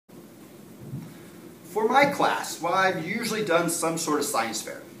For my class, well, I've usually done some sort of science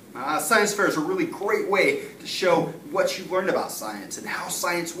fair. Science fair is a really great way to show what you learned about science and how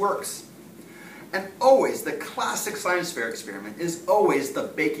science works. And always, the classic science fair experiment is always the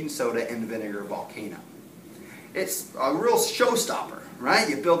baking soda and vinegar volcano. It's a real showstopper, right?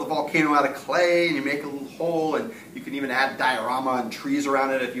 You build a volcano out of clay and you make a little hole, and you can even add diorama and trees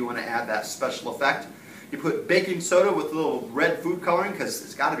around it if you want to add that special effect. You put baking soda with a little red food coloring, because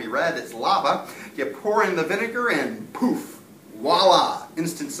it's got to be red, it's lava. You pour in the vinegar and poof, voila,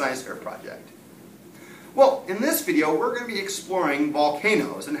 instant science fair project. Well, in this video we're going to be exploring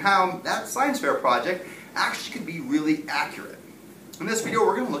volcanoes and how that science fair project actually can be really accurate. In this video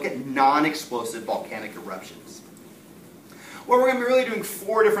we're going to look at non-explosive volcanic eruptions. Well, we're going to be really doing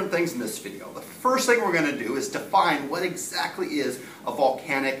 4 different things in this video. The first thing we're going to do is define what exactly is a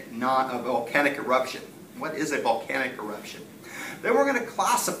volcanic eruption. What is a volcanic eruption? Then we're going to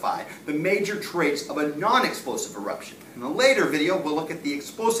classify the major traits of a non-explosive eruption. In a later video we'll look at the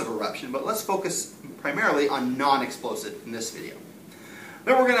explosive eruption, but let's focus primarily on non-explosive in this video.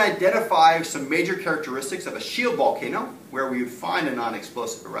 Then we're going to identify some major characteristics of a shield volcano, where we would find a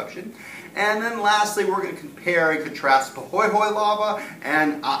non-explosive eruption. And then lastly, we're going to compare and contrast Pahoehoe lava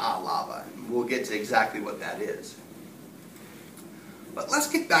and lava. We'll get to exactly what that is. But let's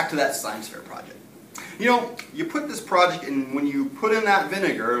get back to that science fair project. You know, you put this project in, when you put in that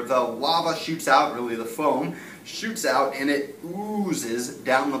vinegar, the lava shoots out, really the foam, shoots out and it oozes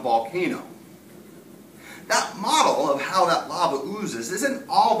down the volcano. That model of how that lava oozes isn't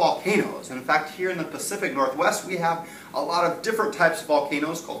all volcanoes. And in fact, here in the Pacific Northwest, we have a lot of different types of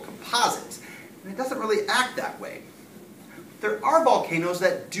volcanoes called composites. And it doesn't really act that way. There are volcanoes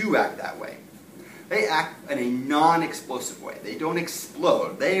that do act that way. They act in a non-explosive way. They don't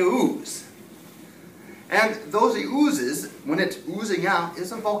explode. They ooze. And those oozes, when it's oozing out,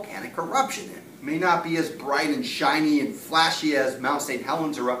 is a volcanic eruption. It may not be as bright and shiny and flashy as Mount St.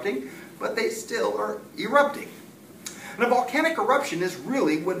 Helens erupting, but they still are erupting. And a volcanic eruption is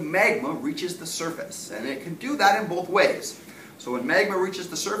really when magma reaches the surface, and it can do that in both ways. So when magma reaches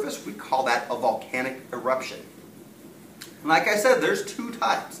the surface, we call that a volcanic eruption. And like I said, there's 2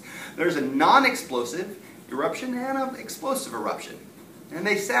 types. There's a non-explosive eruption and an explosive eruption. And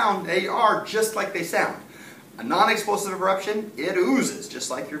they are just like they sound. A non-explosive eruption, it oozes,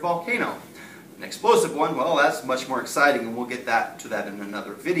 just like your volcano. An explosive one, well, that's much more exciting, and we'll get to that in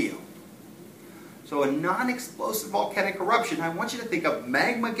another video. So a non-explosive volcanic eruption, I want you to think of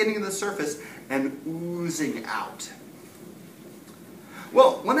magma getting to the surface and oozing out.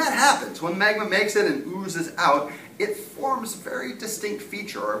 Well, when that happens, when magma makes it and oozes out, it forms a very distinct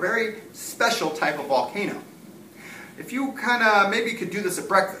feature, or a very special type of volcano. If you maybe you could do this at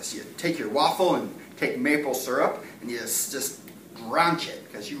breakfast. You take your waffle and take maple syrup and you just crunch it,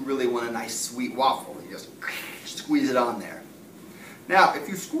 because you really want a nice sweet waffle. You just squeeze it on there. Now, if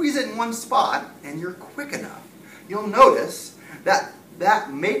you squeeze it in one spot and you're quick enough, you'll notice that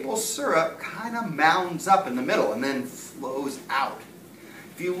that maple syrup kind of mounds up in the middle and then flows out.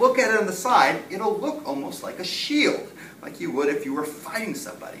 If you look at it on the side, it'll look almost like a shield, like you would if you were fighting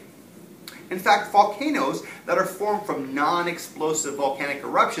somebody. In fact, volcanoes that are formed from non-explosive volcanic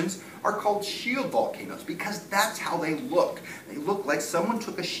eruptions are called shield volcanoes, because that's how they look. They look like someone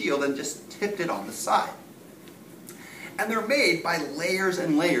took a shield and just tipped it on the side. And they're made by layers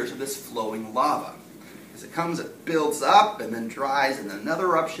and layers of this flowing lava. As it comes, it builds up and then dries, and then another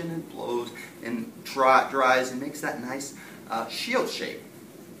eruption and blows and dries and makes that nice shield shape.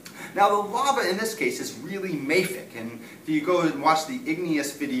 Now, the lava in this case is really mafic, and if you go and watch the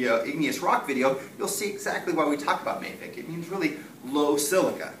igneous rock video, you'll see exactly why we talk about mafic. It means really low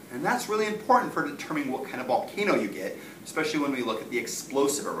silica, and that's really important for determining what kind of volcano you get, especially when we look at the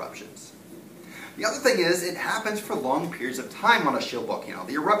explosive eruptions. The other thing is, it happens for long periods of time on a shield volcano.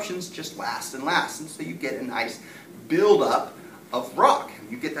 The eruptions just last and last, and so you get a nice buildup of rock,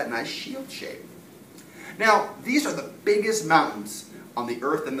 and you get that nice shield shape. Now, these are the biggest mountains on the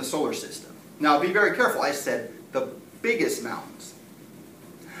Earth and the solar system. Now, be very careful. I said the biggest mountains.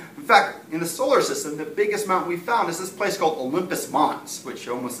 In fact, in the solar system, the biggest mountain we found is this place called Olympus Mons, which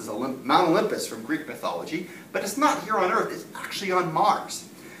almost is Mount Olympus from Greek mythology, but it's not here on Earth. It's actually on Mars.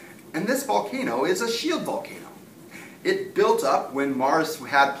 And this volcano is a shield volcano. It built up when Mars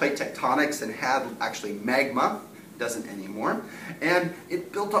had plate tectonics and had actually magma. Doesn't anymore. And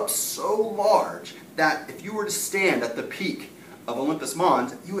it built up so large that if you were to stand at the peak of Olympus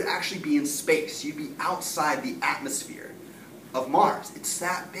Mons, you would actually be in space. You'd be outside the atmosphere of Mars. It's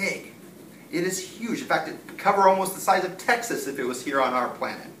that big. It is huge. In fact, it would cover almost the size of Texas if it was here on our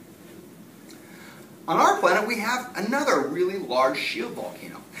planet. On our planet, we have another really large shield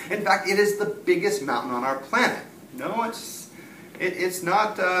volcano. In fact, it is the biggest mountain on our planet. No, it's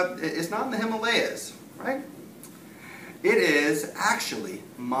not in the Himalayas, right? It is actually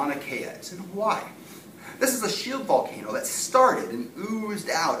Mauna Kea. It's in Hawaii. This is a shield volcano that started and oozed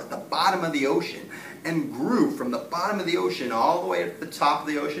out at the bottom of the ocean and grew from the bottom of the ocean all the way to the top of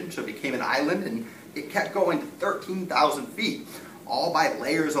the ocean, so it became an island, and it kept going to 13,000 feet, all by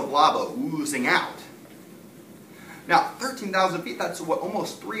layers of lava oozing out. Now, 13,000 feet, that's what,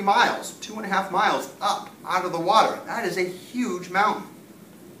 almost 3 miles, 2.5 miles up out of the water. That is a huge mountain.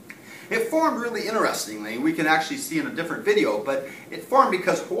 It formed really interestingly. We can actually see in a different video, but it formed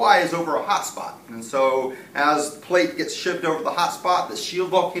because Hawaii is over a hot spot. And so as the plate gets shipped over the hot spot, the shield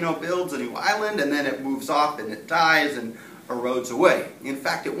volcano builds a new island, and then it moves off and it dies and erodes away. In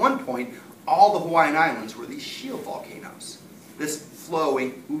fact, at one point, all the Hawaiian islands were these shield volcanoes. This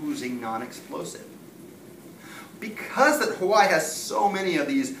flowing, oozing, non-explosive. Because that Hawaii has so many of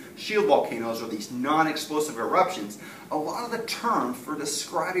these shield volcanoes, or these non-explosive eruptions, a lot of the terms for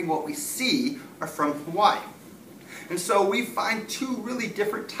describing what we see are from Hawaii. And so we find two really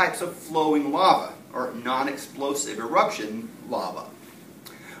different types of flowing lava, or non-explosive eruption lava.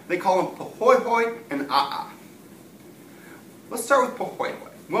 They call them Pahoehoe and A'a. Let's start with Pahoehoe.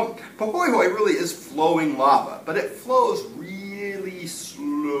 Well, Pahoehoe really is flowing lava, but it flows really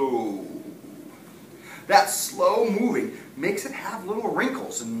slow. That slow moving makes it have little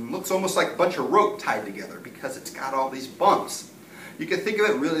wrinkles and looks almost like a bunch of rope tied together because it's got all these bumps. You can think of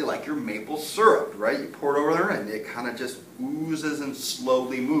it really like your maple syrup, right? You pour it over there and it kind of just oozes and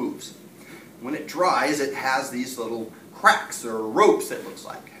slowly moves. When it dries, it has these little cracks or ropes, it looks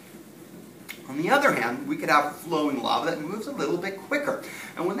like. On the other hand, we could have flowing lava that moves a little bit quicker.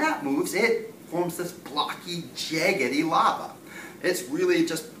 And when that moves, it forms this blocky, jaggedy lava. It's really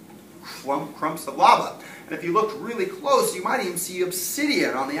just clumps of lava. And if you look really close, you might even see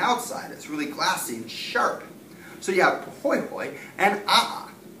obsidian on the outside. It's really glassy and sharp. So you have Pahoehoe and A'a,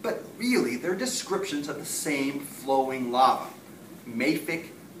 but really they're descriptions of the same flowing lava. Mafic,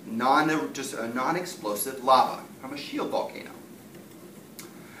 non-explosive lava from a shield volcano.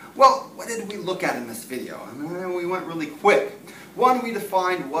 Well, what did we look at in this video? We went really quick. One, we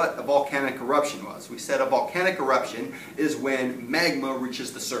defined what a volcanic eruption was. We said a volcanic eruption is when magma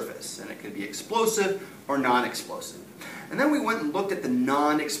reaches the surface, and it could be explosive or non-explosive. And then we went and looked at the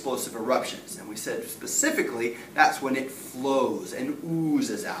non-explosive eruptions, and we said specifically that's when it flows and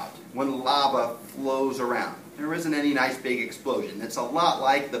oozes out, when lava flows around. There isn't any nice big explosion. It's a lot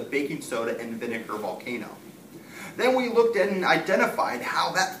like the baking soda and vinegar volcano. Then we looked at and identified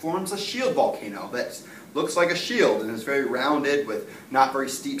how that forms a shield volcano that looks like a shield and is very rounded with not very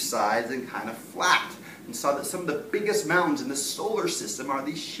steep sides and kind of flat. And saw that some of the biggest mountains in the solar system are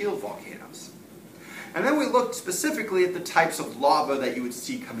these shield volcanoes. And then we looked specifically at the types of lava that you would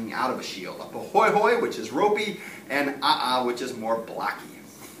see coming out of a shield. A Pahoehoe, which is ropey, and A'a, which is more blacky.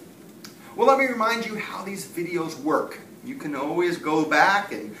 Well, let me remind you how these videos work. You can always go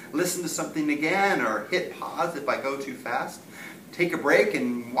back and listen to something again, or hit pause if I go too fast. Take a break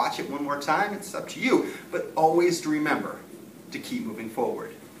and watch it one more time. It's up to you. But always remember to keep moving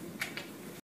forward.